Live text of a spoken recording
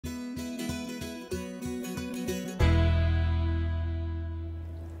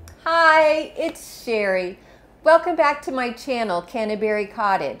Hi, it's Sherry. Welcome back to my channel, Canterbury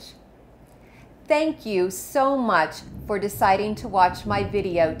Cottage. Thank you so much for deciding to watch my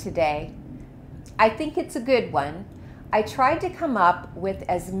video today. I think it's a good one. I tried to come up with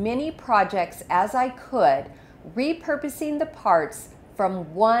as many projects as I could, repurposing the parts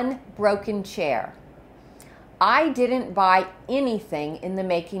from one broken chair. I didn't buy anything in the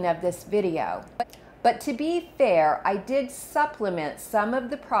making of this video. But to be fair, I did supplement some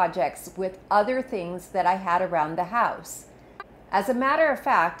of the projects with other things that I had around the house. As a matter of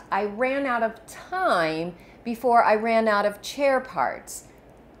fact, I ran out of time before I ran out of chair parts.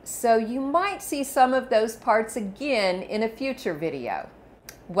 So you might see some of those parts again in a future video.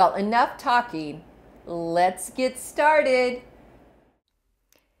 Well, enough talking. Let's get started.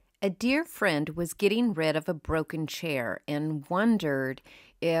 A dear friend was getting rid of a broken chair and wondered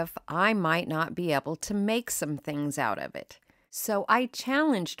if I might not be able to make some things out of it. So I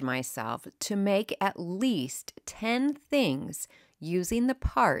challenged myself to make at least 10 things using the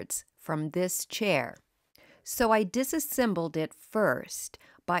parts from this chair. So I disassembled it first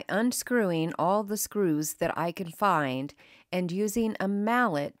by unscrewing all the screws that I could find and using a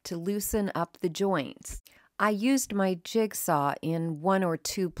mallet to loosen up the joints. I used my jigsaw in 1 or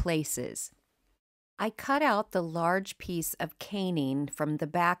 2 places. I cut out the large piece of caning from the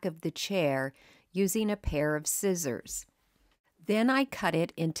back of the chair using a pair of scissors. Then I cut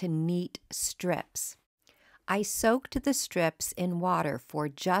it into neat strips. I soaked the strips in water for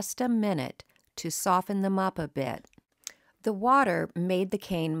just a minute to soften them up a bit. The water made the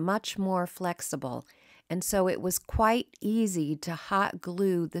cane much more flexible, and so it was quite easy to hot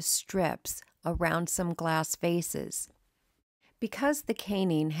glue the strips around some glass vases. Because the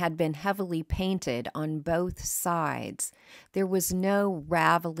caning had been heavily painted on both sides, there was no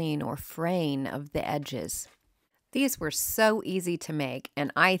raveling or fraying of the edges. These were so easy to make,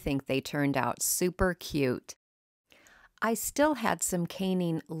 and I think they turned out super cute. I still had some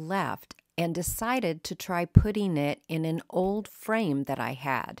caning left and decided to try putting it in an old frame that I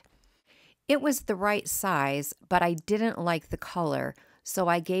had. It was the right size, but I didn't like the color, so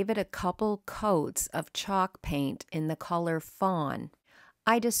I gave it a couple coats of chalk paint in the color fawn.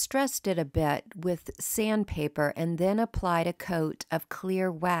 I distressed it a bit with sandpaper and then applied a coat of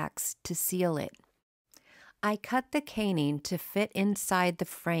clear wax to seal it. I cut the caning to fit inside the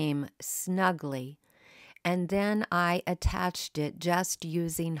frame snugly, and then I attached it just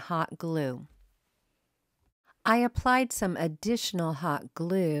using hot glue. I applied some additional hot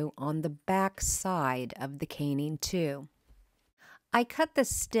glue on the back side of the caning too. I cut the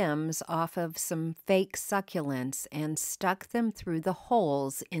stems off of some fake succulents and stuck them through the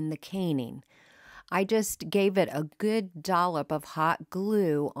holes in the caning. I just gave it a good dollop of hot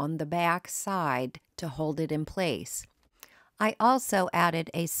glue on the back side to hold it in place. I also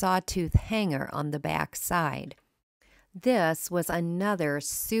added a sawtooth hanger on the back side. This was another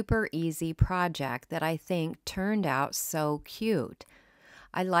super easy project that I think turned out so cute.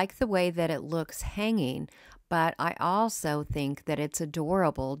 I like the way that it looks hanging, but I also think that it's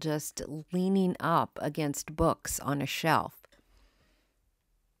adorable just leaning up against books on a shelf.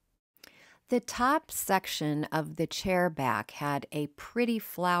 The top section of the chair back had a pretty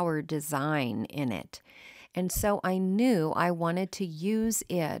flower design in it, and so I knew I wanted to use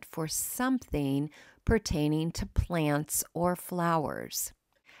it for something pertaining to plants or flowers.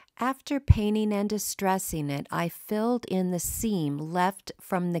 After painting and distressing it, I filled in the seam left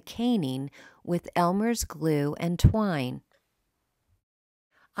from the caning with Elmer's glue and twine.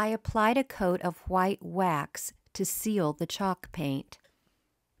 I applied a coat of white wax to seal the chalk paint.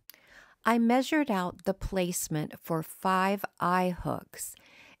 I measured out the placement for 5 eye hooks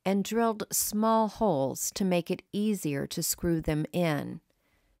and drilled small holes to make it easier to screw them in.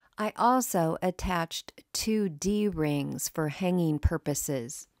 I also attached 2 D-rings for hanging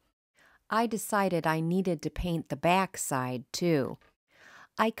purposes. I decided I needed to paint the back side too.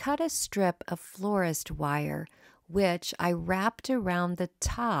 I cut a strip of florist wire, which I wrapped around the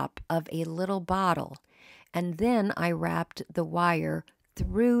top of a little bottle, and then I wrapped the wire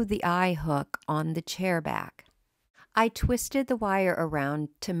through the eye hook on the chair back. I twisted the wire around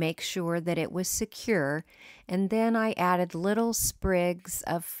to make sure that it was secure, and then I added little sprigs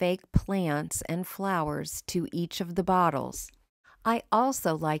of fake plants and flowers to each of the bottles. I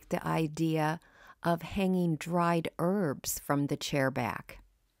also liked the idea of hanging dried herbs from the chair back.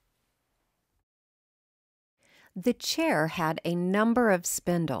 The chair had a number of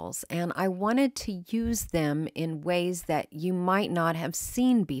spindles, and I wanted to use them in ways that you might not have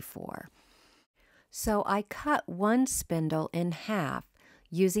seen before. So I cut one spindle in half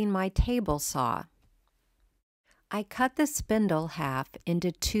using my table saw. I cut the spindle half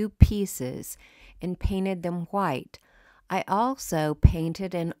into 2 pieces and painted them white. I also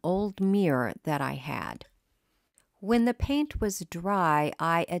painted an old mirror that I had. When the paint was dry,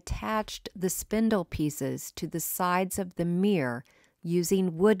 I attached the spindle pieces to the sides of the mirror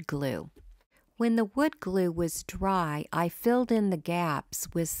using wood glue. When the wood glue was dry, I filled in the gaps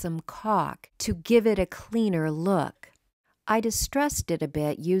with some caulk to give it a cleaner look. I distressed it a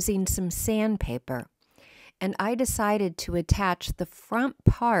bit using some sandpaper, and I decided to attach the front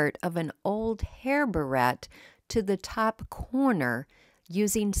part of an old hair barrette to the top corner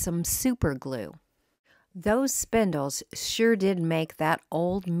using some super glue. Those spindles sure did make that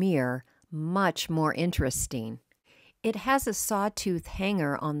old mirror much more interesting. It has a sawtooth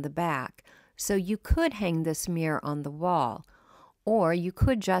hanger on the back, so you could hang this mirror on the wall, or you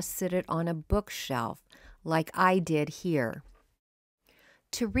could just sit it on a bookshelf like I did here.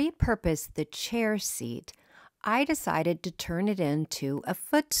 To repurpose the chair seat, I decided to turn it into a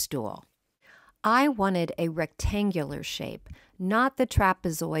footstool. I wanted a rectangular shape, not the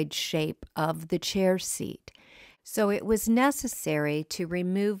trapezoid shape of the chair seat. So it was necessary to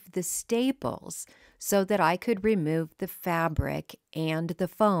remove the staples so that I could remove the fabric and the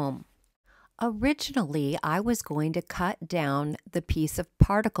foam. Originally, I was going to cut down the piece of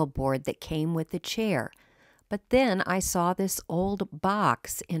particle board that came with the chair, but then I saw this old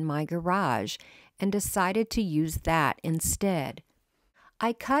box in my garage and decided to use that instead.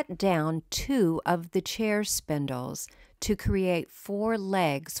 I cut down 2 of the chair spindles to create 4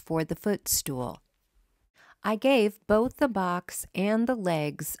 legs for the footstool. I gave both the box and the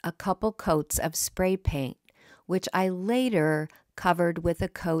legs a couple coats of spray paint, which I later covered with a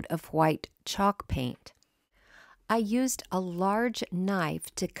coat of white chalk paint. I used a large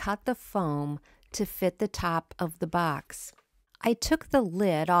knife to cut the foam to fit the top of the box. I took the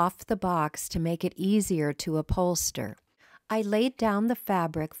lid off the box to make it easier to upholster. I laid down the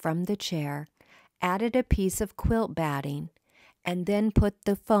fabric from the chair, added a piece of quilt batting, and then put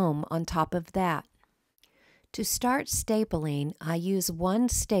the foam on top of that. To start stapling, I use 1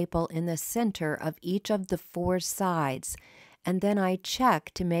 staple in the center of each of the 4 sides, and then I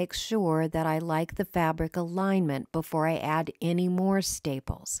check to make sure that I like the fabric alignment before I add any more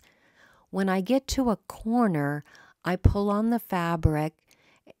staples. When I get to a corner, I pull on the fabric,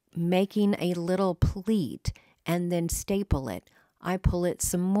 making a little pleat, and then staple it. I pull it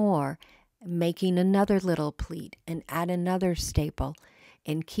some more, making another little pleat, and add another staple,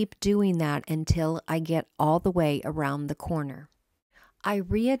 and keep doing that until I get all the way around the corner. I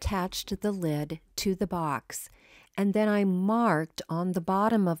reattached the lid to the box, and then I marked on the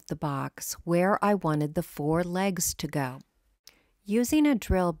bottom of the box where I wanted the 4 legs to go. Using a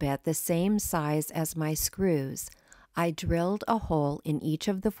drill bit the same size as my screws, I drilled a hole in each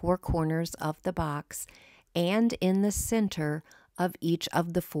of the 4 corners of the box and in the center of each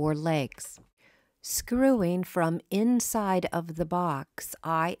of the 4 legs. Screwing from inside of the box,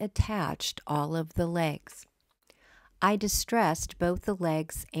 I attached all of the legs. I distressed both the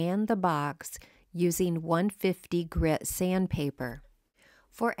legs and the box using 150 grit sandpaper.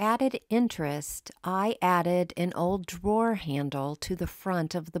 For added interest, I added an old drawer handle to the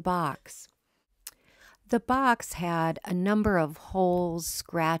front of the box. The box had a number of holes,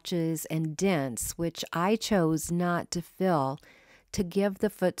 scratches, and dents, which I chose not to fill to give the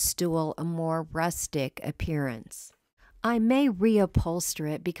footstool a more rustic appearance. I may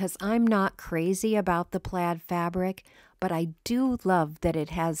reupholster it because I'm not crazy about the plaid fabric, but I do love that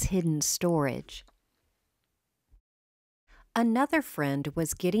it has hidden storage. Another friend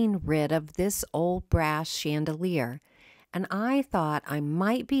was getting rid of this old brass chandelier, and I thought I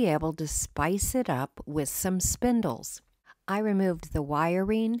might be able to spice it up with some spindles. I removed the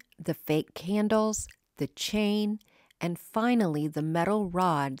wiring, the fake candles, the chain, and finally the metal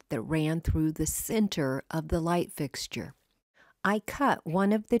rod that ran through the center of the light fixture. I cut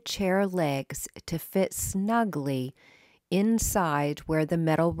one of the chair legs to fit snugly inside where the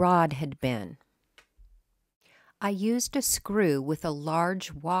metal rod had been. I used a screw with a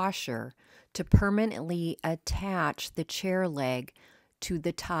large washer to permanently attach the chair leg to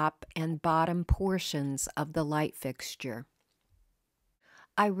the top and bottom portions of the light fixture.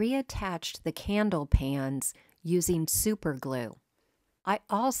 I reattached the candle pans using super glue. I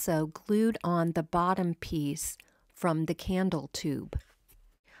also glued on the bottom piece from the candle tube.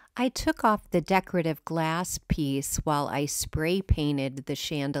 I took off the decorative glass piece while I spray painted the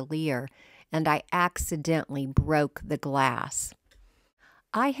chandelier, and I accidentally broke the glass.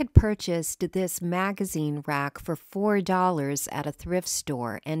 I had purchased this magazine rack for $4 at a thrift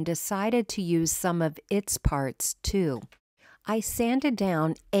store and decided to use some of its parts too. I sanded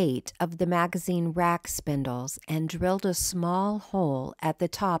down 8 of the magazine rack spindles and drilled a small hole at the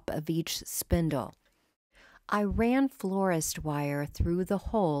top of each spindle. I ran florist wire through the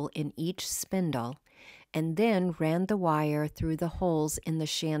hole in each spindle and then ran the wire through the holes in the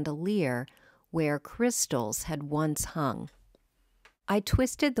chandelier where crystals had once hung. I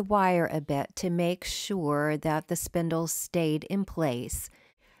twisted the wire a bit to make sure that the spindles stayed in place,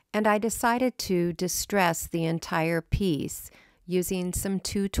 and I decided to distress the entire piece using some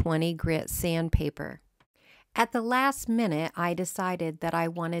 220 grit sandpaper. At the last minute, I decided that I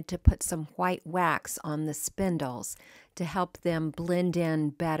wanted to put some white wax on the spindles to help them blend in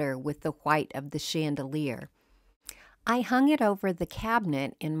better with the white of the chandelier. I hung it over the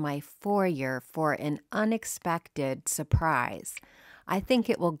cabinet in my foyer for an unexpected surprise. I think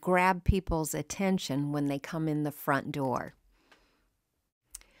it will grab people's attention when they come in the front door.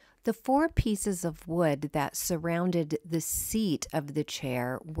 The 4 pieces of wood that surrounded the seat of the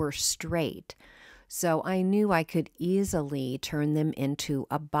chair were straight, so I knew I could easily turn them into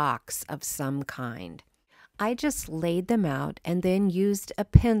a box of some kind. I just laid them out and then used a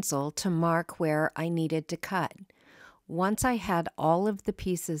pencil to mark where I needed to cut. Once I had all of the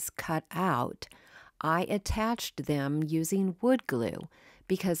pieces cut out, I attached them using wood glue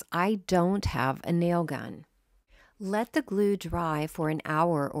because I don't have a nail gun. Let the glue dry for an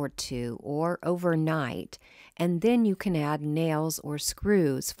hour or 2 or overnight, and then you can add nails or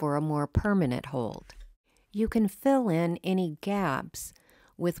screws for a more permanent hold. You can fill in any gaps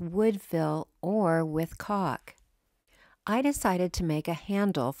with wood fill or with caulk. I decided to make a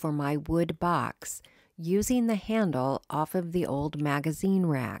handle for my wood box using the handle off of the old magazine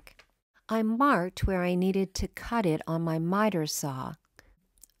rack. I marked where I needed to cut it on my miter saw.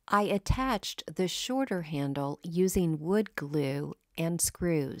 I attached the shorter handle using wood glue and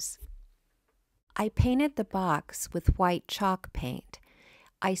screws. I painted the box with white chalk paint.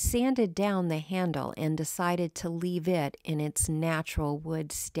 I sanded down the handle and decided to leave it in its natural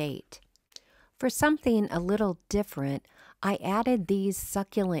wood state. For something a little different, I added these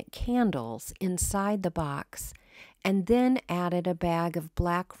succulent candles inside the box and then added a bag of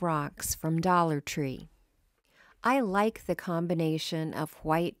black rocks from Dollar Tree. I like the combination of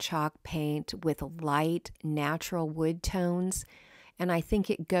white chalk paint with light, natural wood tones, and I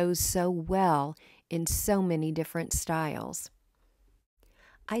think it goes so well in so many different styles.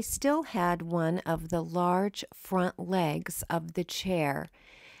 I still had one of the large front legs of the chair,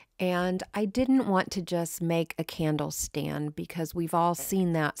 and I didn't want to just make a candle stand because we've all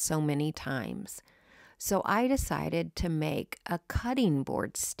seen that so many times. So I decided to make a cutting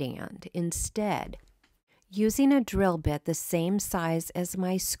board stand instead. Using a drill bit the same size as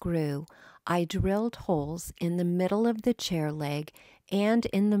my screw, I drilled holes in the middle of the chair leg and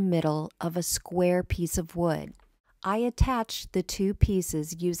in the middle of a square piece of wood. I attached the 2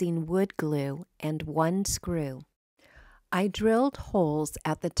 pieces using wood glue and 1 screw. I drilled holes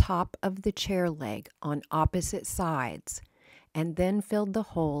at the top of the chair leg on opposite sides and then filled the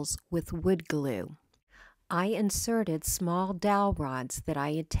holes with wood glue. I inserted small dowel rods that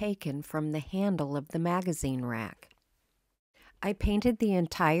I had taken from the handle of the magazine rack. I painted the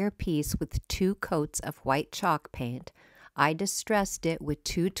entire piece with 2 coats of white chalk paint. I distressed it with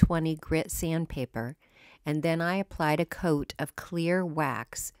 220 grit sandpaper, and then I applied a coat of clear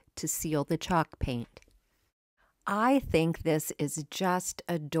wax to seal the chalk paint. I think this is just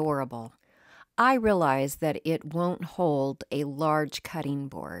adorable. I realize that it won't hold a large cutting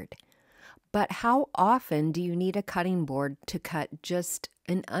board. But how often do you need a cutting board to cut just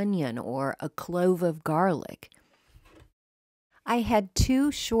an onion or a clove of garlic? I had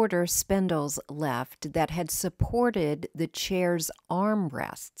 2 shorter spindles left that had supported the chair's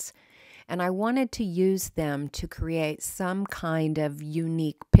armrests, and I wanted to use them to create some kind of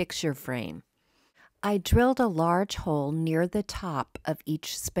unique picture frame. I drilled a large hole near the top of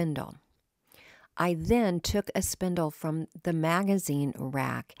each spindle. I then took a spindle from the magazine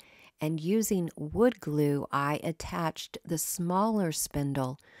rack and using wood glue, I attached the smaller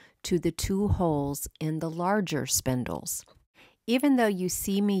spindle to the 2 holes in the larger spindles. Even though you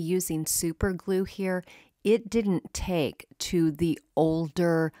see me using super glue here, it didn't take to the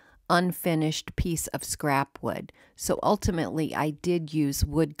older, unfinished piece of scrap wood. So ultimately, I did use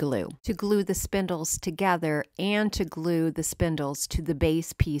wood glue to glue the spindles together and to glue the spindles to the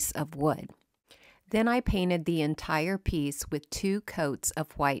base piece of wood. Then I painted the entire piece with 2 coats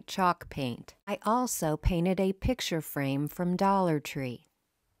of white chalk paint. I also painted a picture frame from Dollar Tree.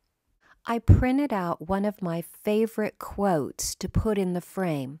 I printed out one of my favorite quotes to put in the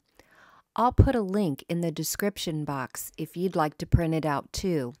frame. I'll put a link in the description box if you'd like to print it out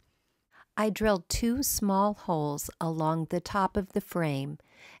too. I drilled 2 small holes along the top of the frame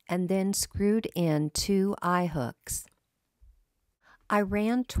and then screwed in 2 eye hooks. I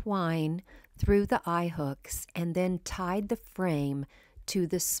ran twine through the eye hooks and then tied the frame to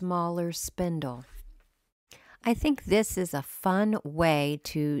the smaller spindle. I think this is a fun way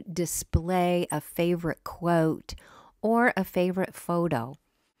to display a favorite quote or a favorite photo.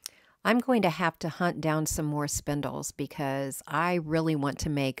 I'm going to have to hunt down some more spindles because I really want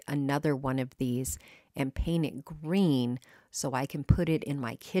to make another one of these and paint it green so I can put it in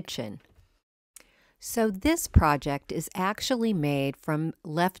my kitchen. So this project is actually made from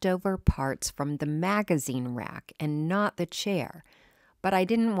leftover parts from the magazine rack and not the chair, but I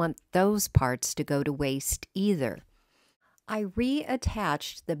didn't want those parts to go to waste either. I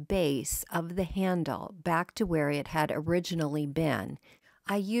reattached the base of the handle back to where it had originally been.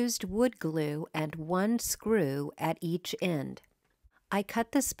 I used wood glue and 1 screw at each end. I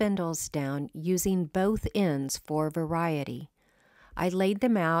cut the spindles down using both ends for variety. I laid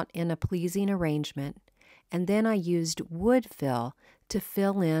them out in a pleasing arrangement, and then I used wood fill to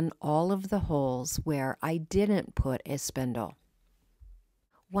fill in all of the holes where I didn't put a spindle.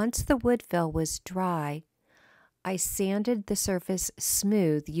 Once the wood fill was dry, I sanded the surface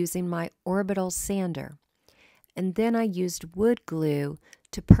smooth using my orbital sander, and then I used wood glue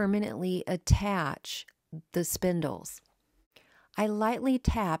to permanently attach the spindles. I lightly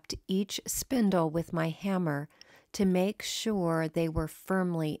tapped each spindle with my hammer to make sure they were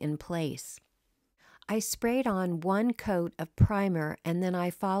firmly in place. I sprayed on 1 coat of primer and then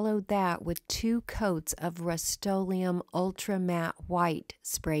I followed that with 2 coats of Rust-Oleum Ultra Matte White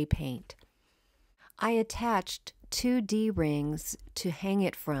spray paint. I attached 2 D-rings to hang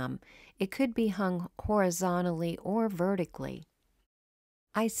it from. It could be hung horizontally or vertically.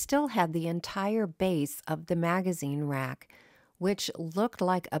 I still had the entire base of the magazine rack, which looked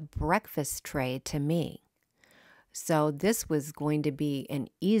like a breakfast tray to me. So this was going to be an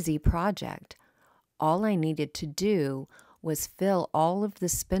easy project. All I needed to do was fill all of the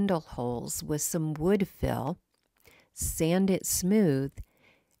spindle holes with some wood fill, sand it smooth,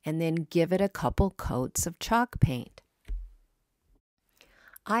 and then give it a couple coats of chalk paint.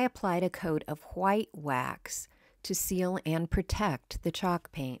 I applied a coat of white wax to seal and protect the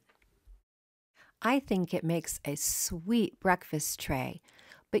chalk paint. I think it makes a sweet breakfast tray,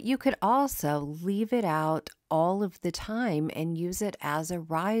 but you could also leave it out all of the time and use it as a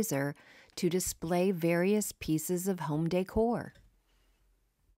riser to display various pieces of home decor.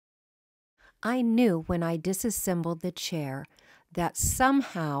 I knew when I disassembled the chair that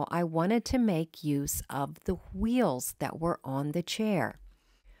somehow I wanted to make use of the wheels that were on the chair.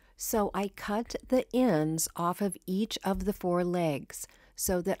 So I cut the ends off of each of the 4 legs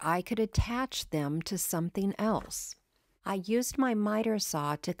so that I could attach them to something else. I used my miter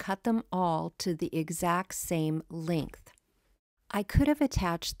saw to cut them all to the exact same length. I could have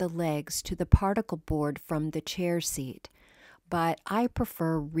attached the legs to the particle board from the chair seat, but I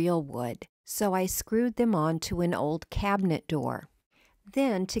prefer real wood, so I screwed them onto an old cabinet door.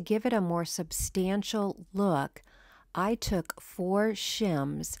 Then, to give it a more substantial look, I took 4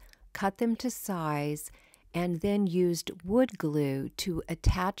 shims, cut them to size, and then used wood glue to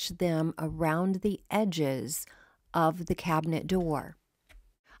attach them around the edges of the cabinet door.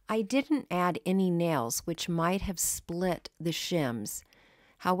 I didn't add any nails, which might have split the shims.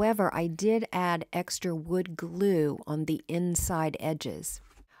 However, I did add extra wood glue on the inside edges.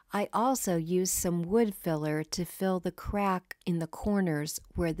 I also used some wood filler to fill the crack in the corners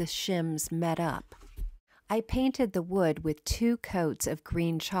where the shims met up. I painted the wood with 2 coats of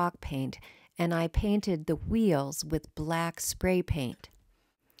green chalk paint, and I painted the wheels with black spray paint.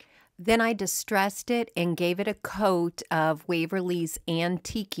 Then I distressed it and gave it a coat of Waverly's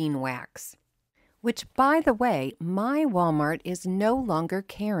antiquing wax, which, by the way, my Walmart is no longer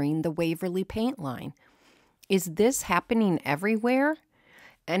carrying the Waverly paint line. Is this happening everywhere?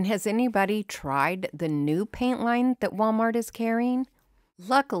 And has anybody tried the new paint line that Walmart is carrying?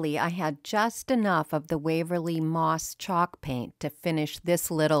 Luckily, I had just enough of the Waverly Moss chalk paint to finish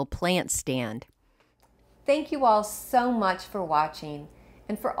this little plant stand. Thank you all so much for watching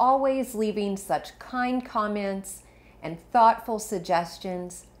and for always leaving such kind comments and thoughtful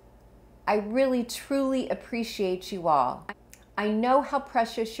suggestions. I really, truly appreciate you all. I know how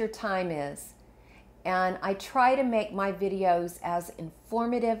precious your time is, and I try to make my videos as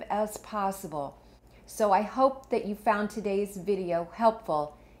informative as possible. So I hope that you found today's video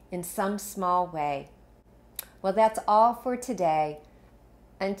helpful in some small way. Well, that's all for today.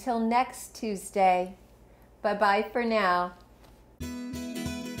 Until next Tuesday, bye-bye for now.